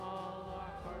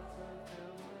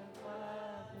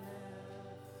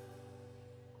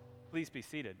Please be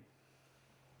seated.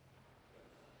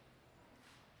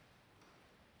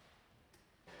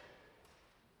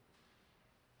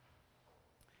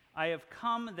 I have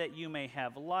come that you may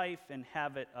have life and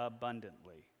have it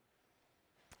abundantly.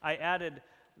 I added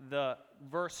the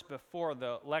verse before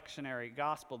the lectionary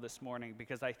gospel this morning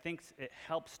because I think it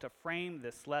helps to frame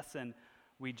this lesson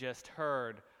we just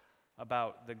heard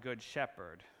about the Good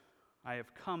Shepherd. I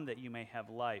have come that you may have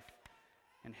life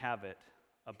and have it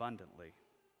abundantly.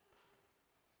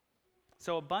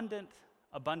 So abundant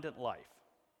life.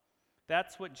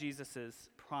 That's what Jesus is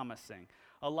promising.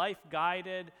 A life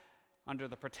guided under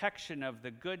the protection of the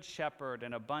Good Shepherd,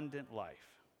 an abundant life.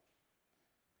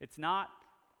 It's not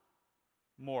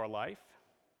more life.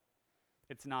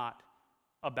 It's not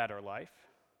a better life.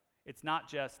 It's not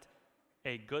just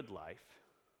a good life,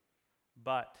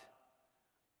 but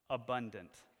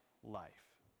abundant life.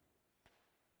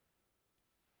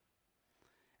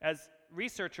 As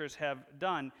researchers have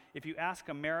done, if you ask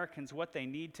Americans what they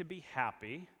need to be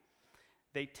happy,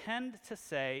 they tend to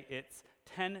say it's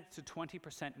 10 to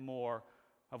 20% more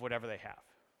of whatever they have.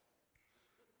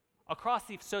 Across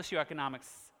the socioeconomic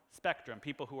spectrum,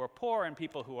 people who are poor and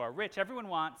people who are rich, everyone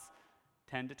wants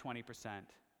 10 to 20%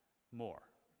 more.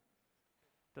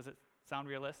 Does it sound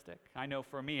realistic? I know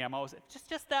for me, I'm always,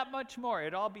 just that much more,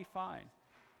 it'd all be fine.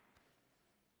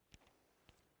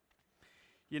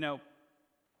 You know,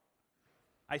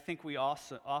 I think we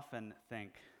also often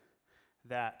think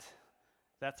that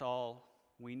that's all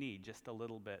we need, just a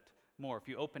little bit more. If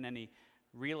you open any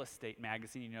real estate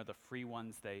magazine, you know the free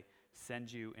ones they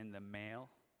send you in the mail.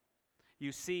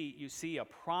 You see a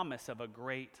promise of a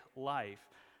great life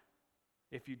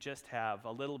if you just have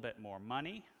a little bit more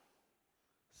money,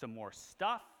 some more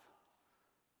stuff,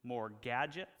 more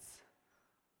gadgets,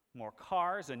 more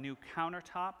cars, a new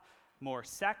countertop, more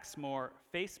sex, more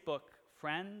Facebook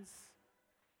friends,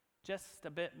 just a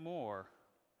bit more.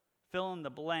 Fill in the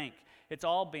blank. It's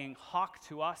all being hawked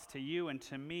to us, to you, and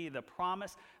to me. The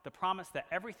promise that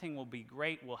everything will be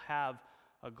great, we'll have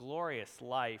a glorious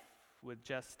life with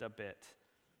just a bit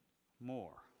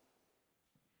more.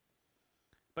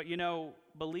 But you know,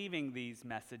 believing these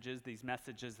messages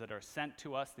that are sent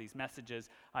to us, these messages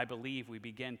I believe we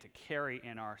begin to carry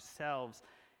in ourselves,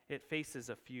 it faces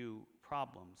a few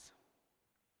problems.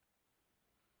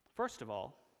 First of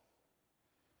all,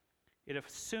 it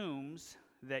assumes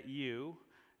that you,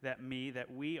 that me,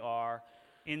 that we are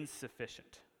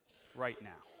insufficient right now.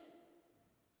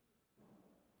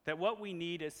 That what we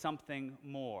need is something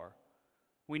more.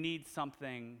 We need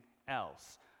something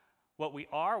else. What we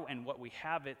are and what we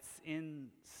have, it's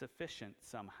insufficient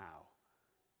somehow.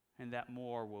 And that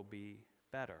more will be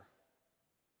better.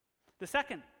 The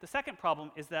second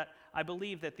problem is that I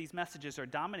believe that these messages are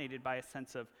dominated by a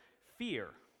sense of fear.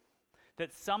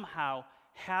 That somehow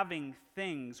having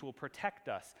things will protect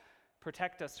us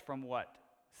from what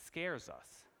scares us.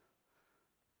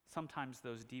 Sometimes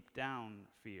those deep down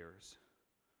fears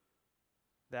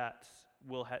that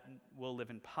we'll live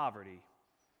in poverty,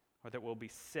 or that we'll be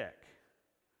sick,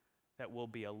 that we'll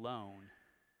be alone,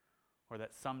 or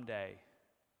that someday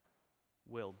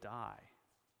we'll die.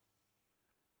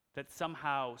 That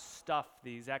somehow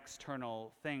these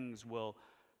external things will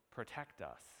protect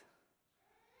us.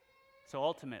 So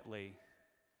ultimately,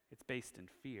 it's based in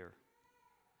fear.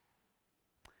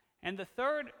 And the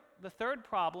third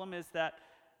problem is that,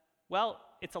 well,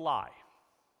 it's a lie.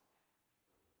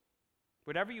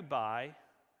 Whatever you buy,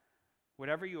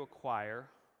 whatever you acquire,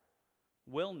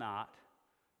 will not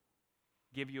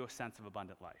give you a sense of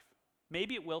abundant life.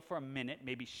 Maybe it will for a minute,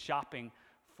 maybe shopping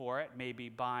for it, maybe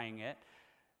buying it,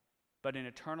 but an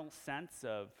eternal sense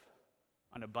of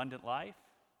an abundant life?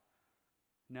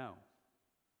 No.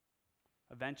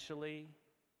 Eventually,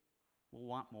 we'll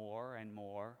want more and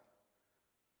more.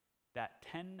 That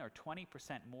 10 or 20%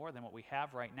 more than what we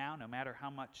have right now, no matter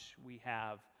how much we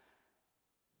have,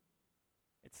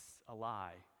 it's a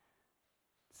lie.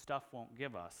 Stuff won't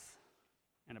give us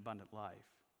an abundant life.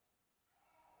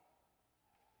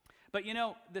 But you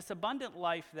know, this abundant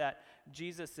life that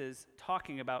Jesus is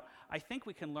talking about, I think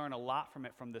we can learn a lot from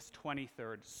it from this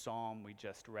 23rd Psalm we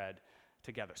just read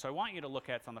together. So I want you to look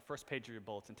at, it's on the first page of your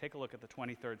bulletin, take a look at the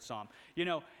 23rd Psalm. You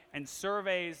know, and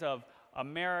surveys of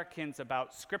Americans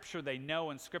about Scripture they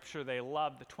know and Scripture they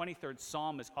love, the 23rd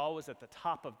Psalm is always at the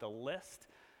top of the list.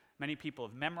 Many people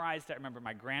have memorized it. I remember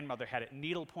my grandmother had it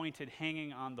needle-pointed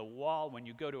hanging on the wall. When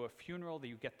you go to a funeral,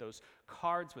 you get those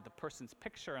cards with the person's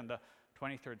picture and the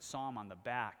 23rd Psalm on the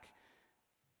back.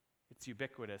 It's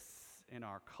ubiquitous in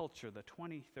our culture, the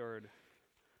 23rd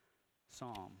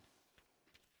Psalm.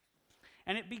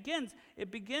 And it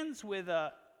begins with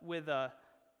a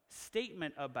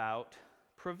statement about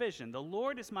provision. The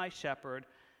Lord is my shepherd,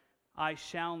 I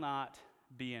shall not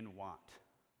be in want.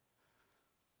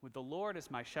 With the Lord as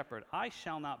my shepherd, I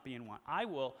shall not be in want.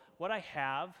 What I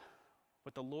have,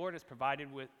 what the Lord has provided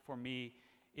for me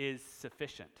is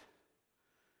sufficient.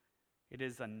 It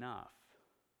is enough.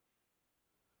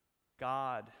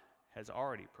 God has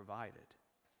already provided.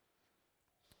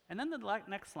 And then the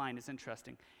next line is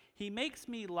interesting. He makes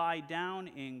me lie down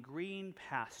in green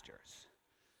pastures.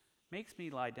 Makes me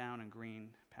lie down in green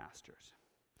pastures.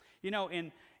 You know,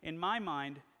 in my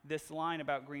mind, this line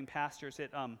about green pastures,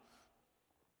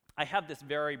 I have this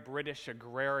very British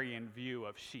agrarian view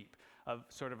of sheep, of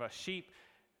sort of a sheep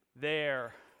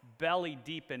there, belly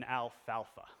deep in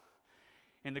alfalfa.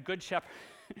 In the Good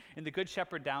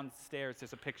Shepherd downstairs,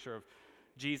 there's a picture of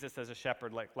Jesus as a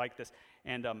shepherd like this,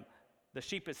 and the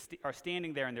sheep are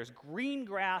standing there, and there's green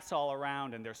grass all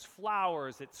around, and there's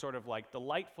flowers. It's sort of like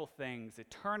delightful things,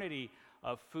 eternity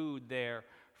of food there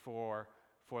for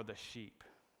the sheep.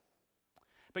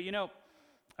 But you know,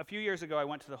 a few years ago, I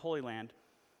went to the Holy Land,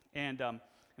 and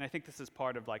I think this is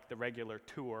part of like the regular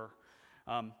tour.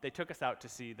 They took us out to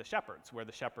see the shepherds, where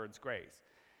the shepherds graze,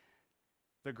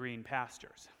 the green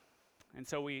pastures. And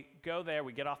so we go there,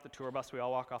 we get off the tour bus, we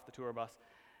all walk off the tour bus,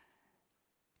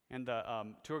 and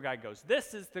the tour guide goes,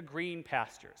 "This is the green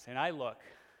pastures." And I look,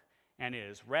 and it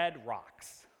is red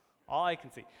rocks. All I can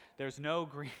see. There's no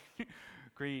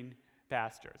green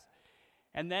pastures.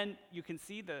 And then you can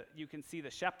see the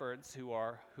shepherds who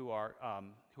are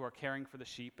caring for the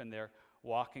sheep, and they're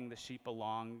walking the sheep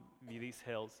along these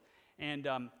hills. And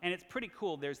it's pretty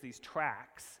cool. There's these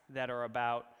tracks that are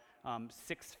about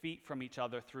 6 feet from each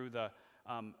other through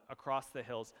across the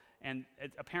hills, and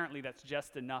apparently that's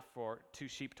just enough for 2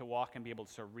 sheep to walk and be able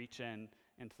to sort of reach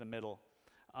into the middle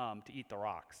to eat the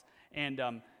rocks.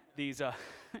 And these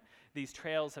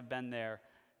trails have been there,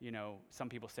 you know, some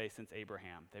people say since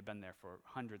Abraham. They've been there for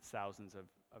hundreds, thousands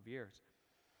of years.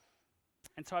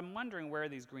 And so I'm wondering where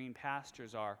these green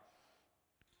pastures are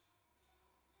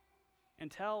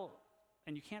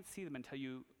and you can't see them until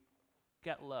you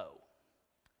get low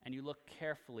and you look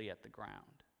carefully at the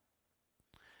ground.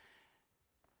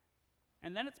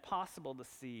 And then it's possible to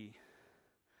see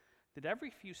that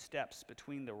every few steps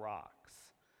between the rocks,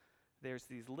 there's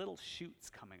these little shoots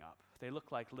coming up. They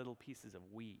look like little pieces of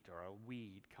wheat or a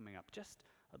weed coming up, just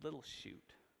a little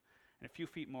shoot. And a few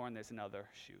feet more, and there's another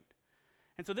shoot.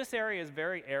 And so this area is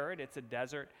very arid. It's a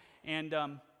desert. And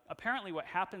apparently what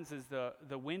happens is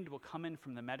the wind will come in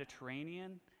from the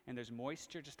Mediterranean, and there's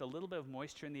moisture, just a little bit of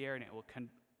moisture in the air, and it will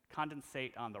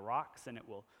condensate on the rocks, and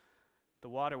the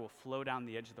water will flow down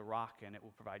the edge of the rock, and it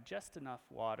will provide just enough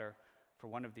water for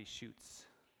one of these shoots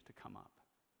to come up.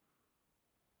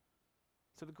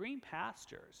 So the green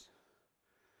pastures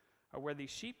are where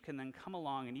these sheep can then come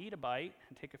along and eat a bite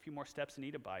and take a few more steps and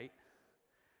eat a bite.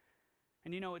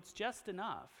 And you know, it's just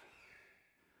enough.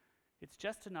 It's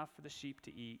just enough for the sheep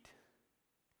to eat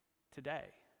today.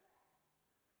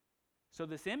 So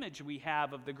this image we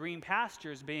have of the green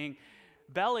pastures being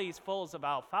bellies full of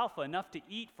alfalfa, enough to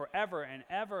eat forever and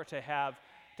ever, to have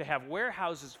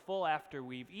warehouses full after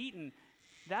we've eaten,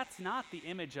 that's not the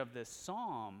image of this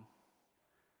psalm.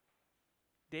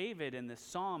 David in this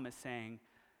psalm is saying,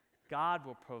 God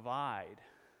will provide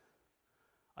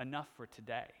enough for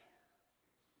today.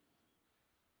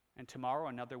 And tomorrow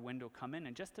another wind will come in,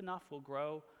 and just enough will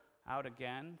grow out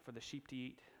again for the sheep to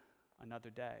eat another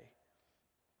day.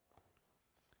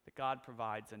 That God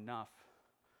provides enough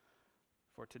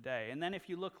for today. And then if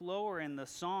you look lower in the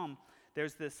psalm,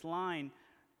 there's this line.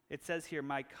 It says here,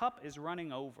 "My cup is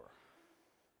running over."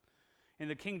 In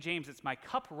the King James, it's "my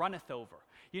cup runneth over."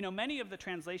 You know, many of the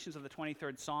translations of the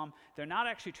 23rd Psalm, they're not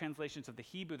actually translations of the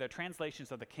Hebrew, they're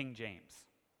translations of the King James.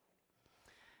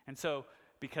 And so,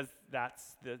 because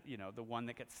that's the one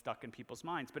that gets stuck in people's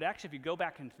minds. But actually, if you go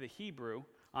back into the Hebrew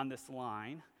on this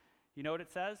line, you know what it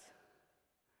says?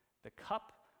 "The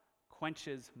cup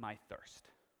quenches my thirst."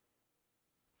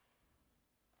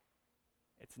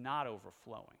 It's not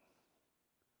overflowing.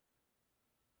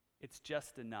 It's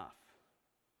just enough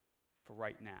for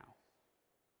right now.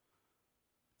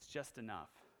 It's just enough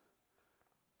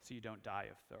so you don't die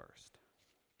of thirst.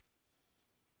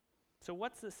 So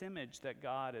what's this image that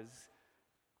God has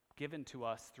given to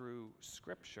us through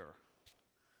Scripture?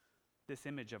 This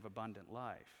image of abundant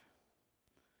life.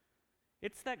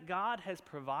 It's that God has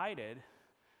provided,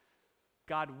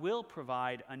 God will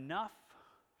provide enough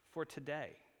for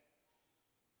today.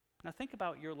 Now think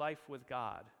about your life with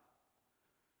God,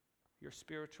 your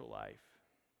spiritual life.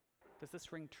 Does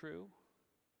this ring true?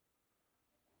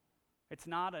 It's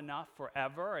not enough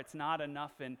forever. It's not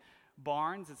enough in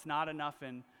barns. It's not enough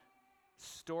in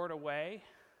stored away.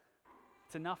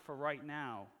 It's enough for right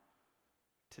now,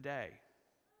 today.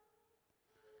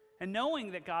 And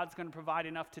knowing that God's going to provide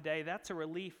enough today, that's a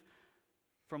relief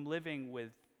from living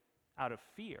out of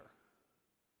fear.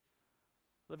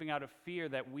 Living out of fear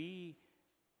that we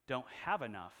don't have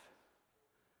enough,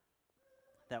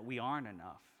 that we aren't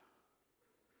enough.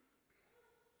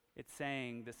 It's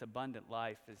saying this abundant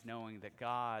life is knowing that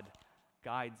God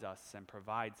guides us and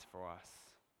provides for us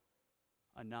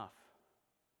enough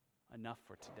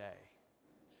for today.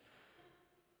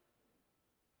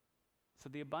 So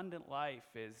the abundant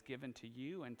life is given to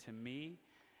you and to me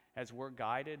as we're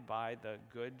guided by the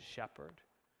Good Shepherd.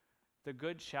 The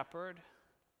Good Shepherd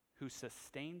who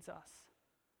sustains us,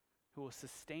 who will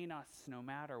sustain us no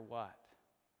matter what.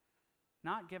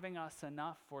 Not giving us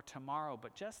enough for tomorrow,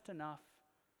 but just enough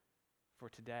for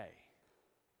today.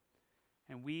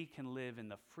 And we can live in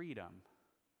the freedom.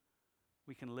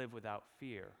 We can live without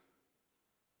fear,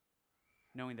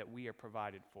 knowing that we are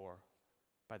provided for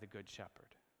by the Good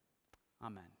Shepherd.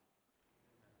 Amen.